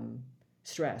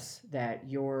stress that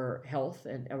your health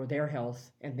or their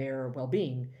health and their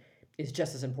well-being is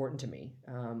just as important to me.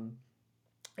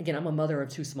 Again, I'm a mother of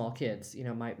two small kids.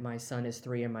 My son is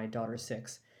 3 and my daughter is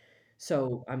 6.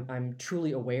 So I'm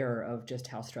truly aware of just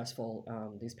how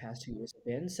stressful these past 2 years have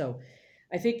been. So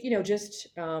I think just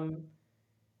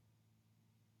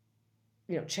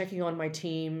checking on my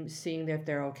team, seeing that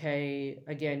they're okay.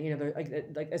 Again,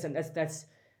 like I said, that's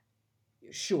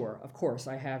sure. Of course,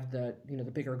 I have the the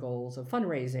bigger goals of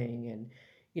fundraising and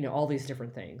all these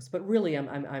different things. But really,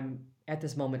 I'm at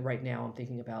this moment right now. I'm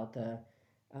thinking about the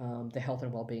health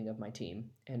and well-being of my team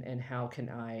and how can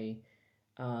I,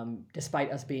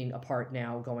 despite us being apart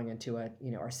now going into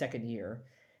our second year,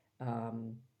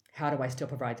 how do I still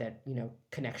provide that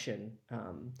connection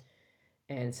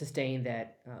and sustain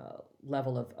that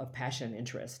level of passion and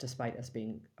interest despite us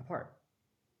being apart.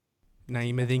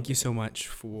 Naima, thank you so much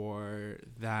for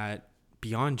that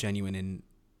beyond genuine and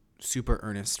super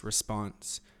earnest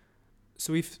response.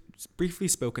 So we've briefly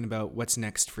spoken about what's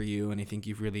next for you, and I think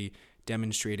you've really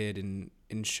demonstrated and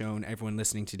shown everyone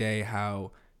listening today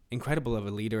how incredible of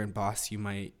a leader and boss you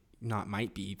might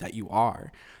be, that you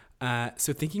are.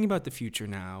 So thinking about the future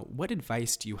now, what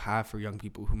advice do you have for young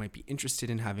people who might be interested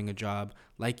in having a job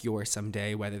like yours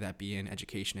someday, whether that be in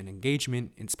education and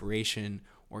engagement, inspiration,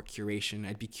 or curation?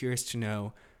 I'd be curious to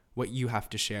know what you have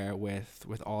to share with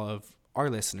all of our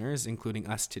listeners, including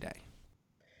us today.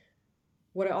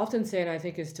 What I often say, and I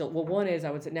think is still, well, one is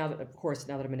I would say now that, of course,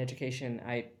 now that I'm in education,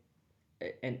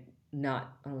 and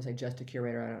not, I don't want to say just a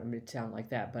curator, I don't mean to sound like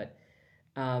that, but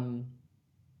um,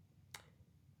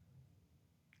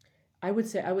 I would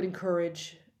say I would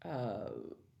encourage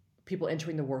people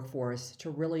entering the workforce to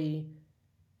really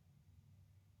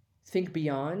think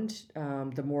beyond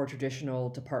the more traditional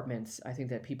departments I think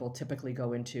that people typically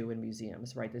go into in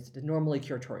museums, right? It's normally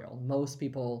curatorial. Most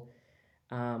people,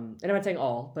 and I'm not saying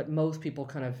all, but most people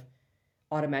kind of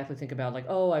automatically think about like,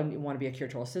 oh, I want to be a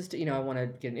curatorial assistant, I want to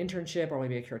get an internship, or I want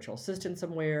to be a curatorial assistant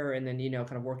somewhere, and then,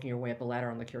 kind of working your way up the ladder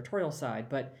on the curatorial side.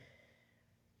 But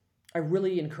I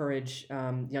really encourage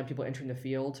young people entering the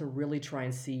field to really try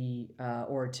and see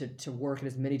or to work in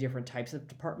as many different types of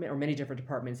department or many different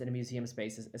departments in a museum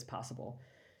space as possible.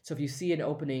 So if you see an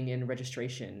opening in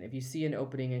registration, if you see an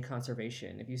opening in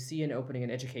conservation, if you see an opening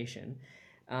in education,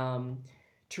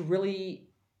 to really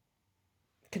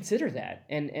consider that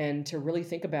and to really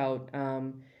think about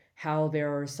how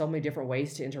there are so many different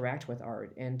ways to interact with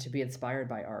art and to be inspired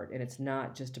by art. And it's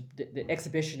not just the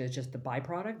exhibition is just the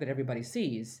byproduct that everybody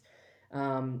sees.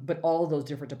 But all of those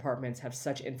different departments have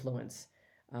such influence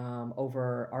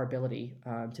over our ability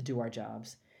to do our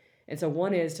jobs. And so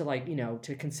one is to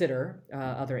to consider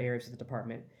other areas of the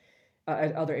department,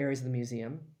 other areas of the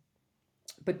museum.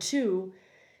 But two,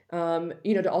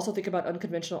 to also think about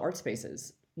unconventional art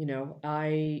spaces.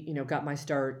 I got my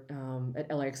start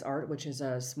at LAX Art, which is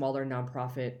a smaller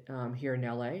nonprofit here in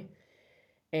LA.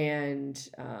 And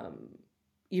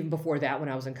even before that, when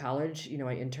I was in college,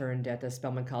 I interned at the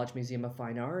Spelman College Museum of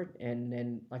Fine Art, and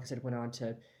then, like I said, went on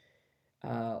to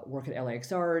work at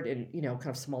LAX Art and kind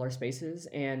of smaller spaces.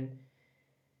 And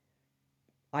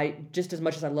I, just as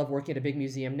much as I love working at a big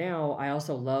museum now, I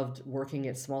also loved working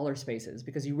at smaller spaces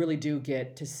because you really do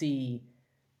get to see,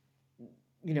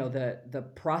 the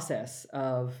process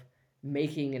of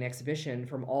making an exhibition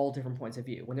from all different points of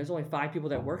view. When there's only 5 people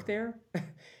that work there,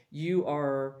 you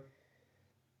are,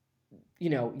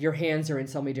 your hands are in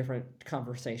so many different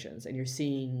conversations, and you're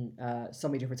seeing so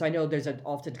many different. So I know there's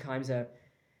oftentimes an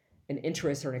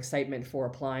interest or an excitement for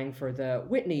applying for the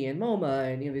Whitney and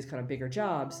MoMA and these kind of bigger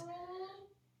jobs,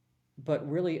 but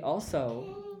really also. Can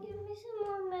you give me some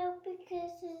more milk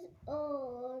because it's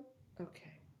old? Okay,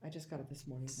 I just got it this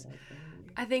morning.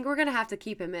 I think we're gonna have to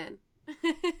keep him in.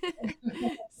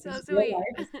 So It's sweet.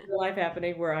 real life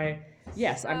happening where I'm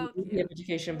So in cute.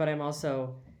 education, but I'm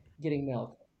also getting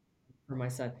milk for my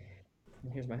son.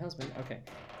 And here's my husband. Okay.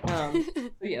 So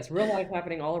yes, real life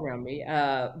happening all around me.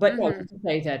 But no, Hmm. just to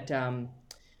say that,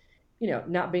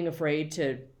 not being afraid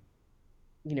to,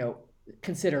 you know,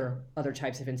 consider other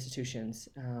types of institutions,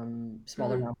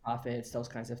 smaller Hmm. nonprofits, those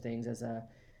kinds of things or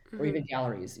Hmm. even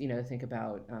galleries, to think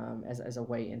about as a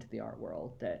way into the art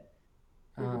world that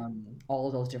Hmm. all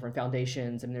of those different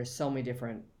foundations. I mean, there's so many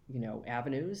different,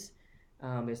 avenues.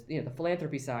 There's, the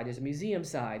philanthropy side, there's a museum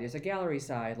side, there's a gallery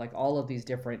side, like all of these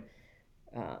different,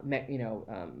 me- you know,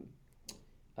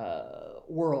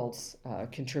 worlds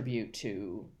contribute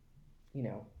to,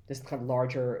 this kind of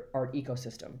larger art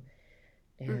ecosystem.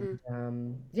 And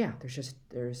Hmm. yeah,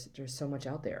 there's so much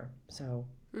out there. So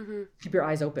Hmm. keep your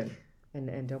eyes open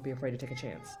and don't be afraid to take a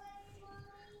chance.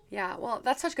 Yeah, well,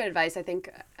 that's such good advice. I think,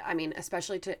 I mean,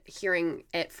 especially to hearing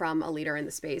it from a leader in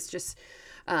the space, just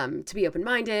to be open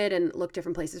minded and look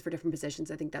different places for different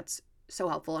positions. I think that's so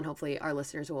helpful, and hopefully our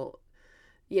listeners will,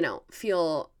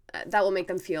 feel that will make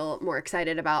them feel more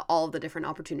excited about all of the different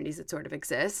opportunities that sort of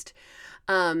exist.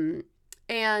 Um,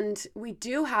 and we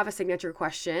do have a signature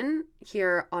question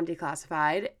here on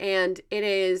Declassified, and it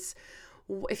is,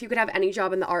 if you could have any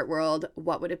job in the art world,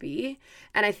 what would it be?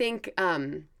 And I think,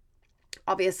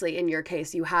 obviously in your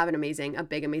case, you have a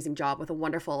big amazing job with a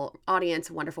wonderful audience,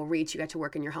 wonderful reach. You get to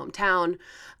work in your hometown,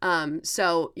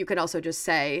 so you could also just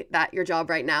say that your job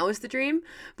right now is the dream.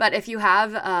 But if you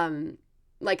have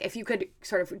like, if you could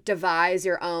sort of devise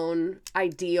your own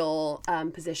ideal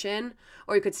position,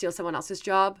 or you could steal someone else's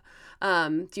job,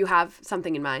 do you have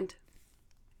something in mind?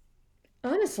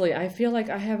 Honestly, I feel like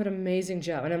I have an amazing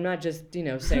job, and I'm not just,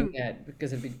 saying that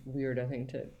because it'd be weird, I think,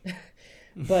 to.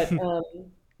 But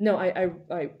no,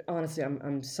 I honestly,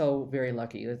 I'm so very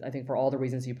lucky. I think for all the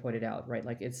reasons you pointed out, right?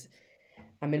 Like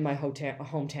I'm in my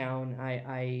hometown.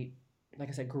 Like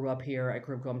I said, grew up here. I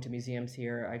grew up going to museums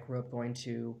here. I grew up going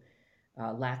to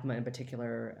LACMA in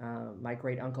particular. My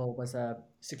great uncle was a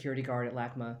security guard at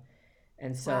LACMA,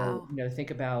 and so Wow. think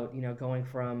about going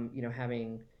from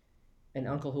having an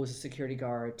uncle who was a security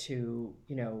guard to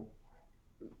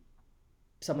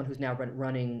someone who's now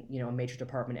running a major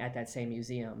department at that same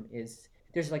museum is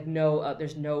there's like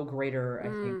there's no greater, I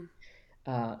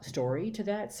think, story to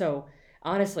that. So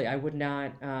honestly, I would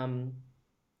not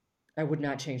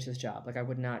change this job. Like I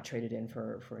would not trade it in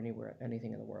for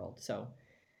anything in the world. So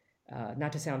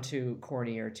not to sound too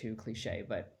corny or too cliche,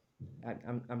 but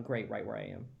I'm great right where I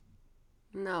am.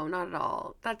 No, not at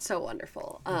all. That's so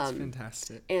wonderful. That's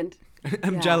fantastic. And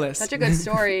I'm jealous. Such a good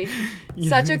story.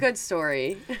 Such a good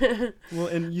story. Well,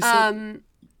 and you said,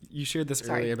 you shared this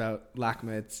earlier about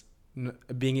LACMA. It's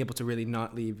being able to really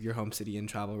not leave your home city and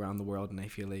travel around the world. And I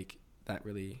feel like that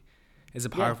really is a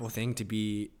powerful thing, to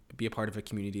be a part of a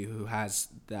community who has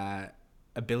that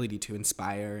ability to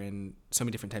inspire and so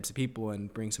many different types of people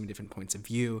and bring so many different points of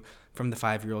view, from the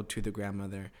 5-year-old to the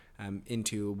grandmother,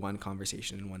 into one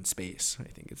conversation in one space. I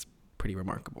think it's pretty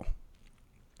remarkable.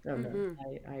 Oh, no,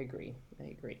 I agree.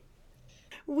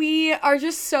 We are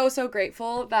just so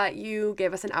grateful that you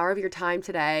gave us an hour of your time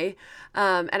today.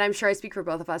 And I'm sure I speak for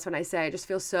both of us when I say I just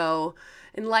feel so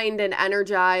enlightened and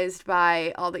energized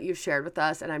by all that you've shared with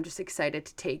us. And I'm just excited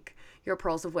to take your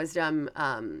pearls of wisdom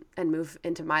and move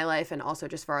into my life, and also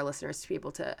just for our listeners to be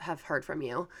able to have heard from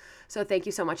you. So thank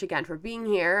you so much again for being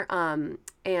here,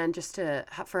 and just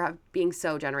for being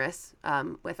so generous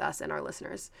with us and our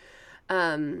listeners.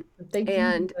 Thank you.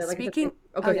 And Like speaking,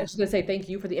 I was just gonna say thank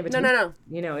you for the invitation. No.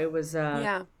 You know, it was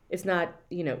it's not,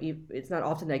 it's not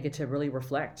often I get to really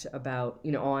reflect about,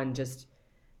 on just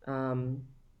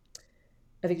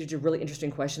I think there's really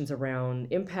interesting questions around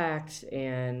impact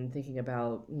and thinking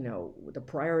about, the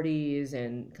priorities,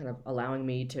 and kind of allowing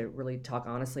me to really talk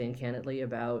honestly and candidly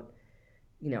about,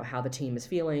 how the team is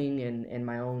feeling, and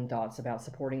my own thoughts about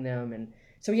supporting them. And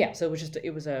so, so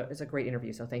it was a great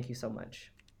interview. So thank you so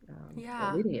much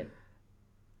for leading it.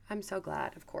 I'm so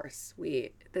glad. Of course,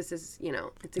 this is,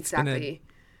 it's exactly.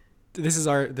 This is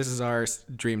our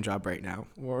dream job right now.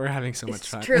 We're having so much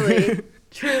fun.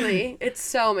 Truly, it's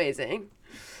so amazing.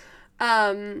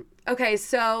 Okay,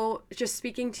 so just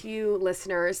speaking to you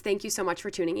listeners, thank you so much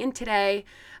for tuning in today.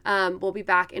 We'll be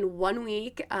back in 1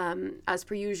 week, as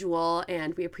per usual,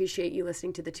 and we appreciate you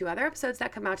listening to the 2 other episodes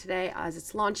that come out today as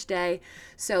it's launch day.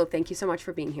 So thank you so much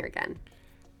for being here again.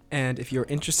 And if you're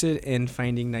interested in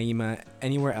finding Naima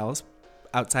anywhere else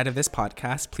outside of this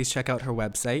podcast, please check out her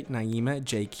website,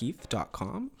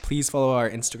 naimajkeith.com. Please follow our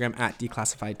Instagram at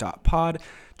declassified.pod.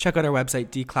 Check out our website,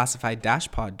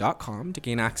 declassified-pod.com, to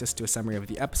gain access to a summary of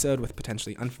the episode with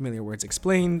potentially unfamiliar words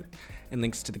explained, and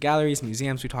links to the galleries,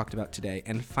 museums we talked about today.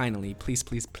 And finally, please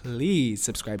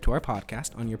subscribe to our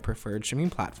podcast on your preferred streaming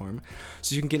platform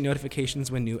so you can get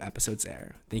notifications when new episodes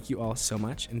air. Thank you all so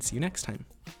much, and see you next time.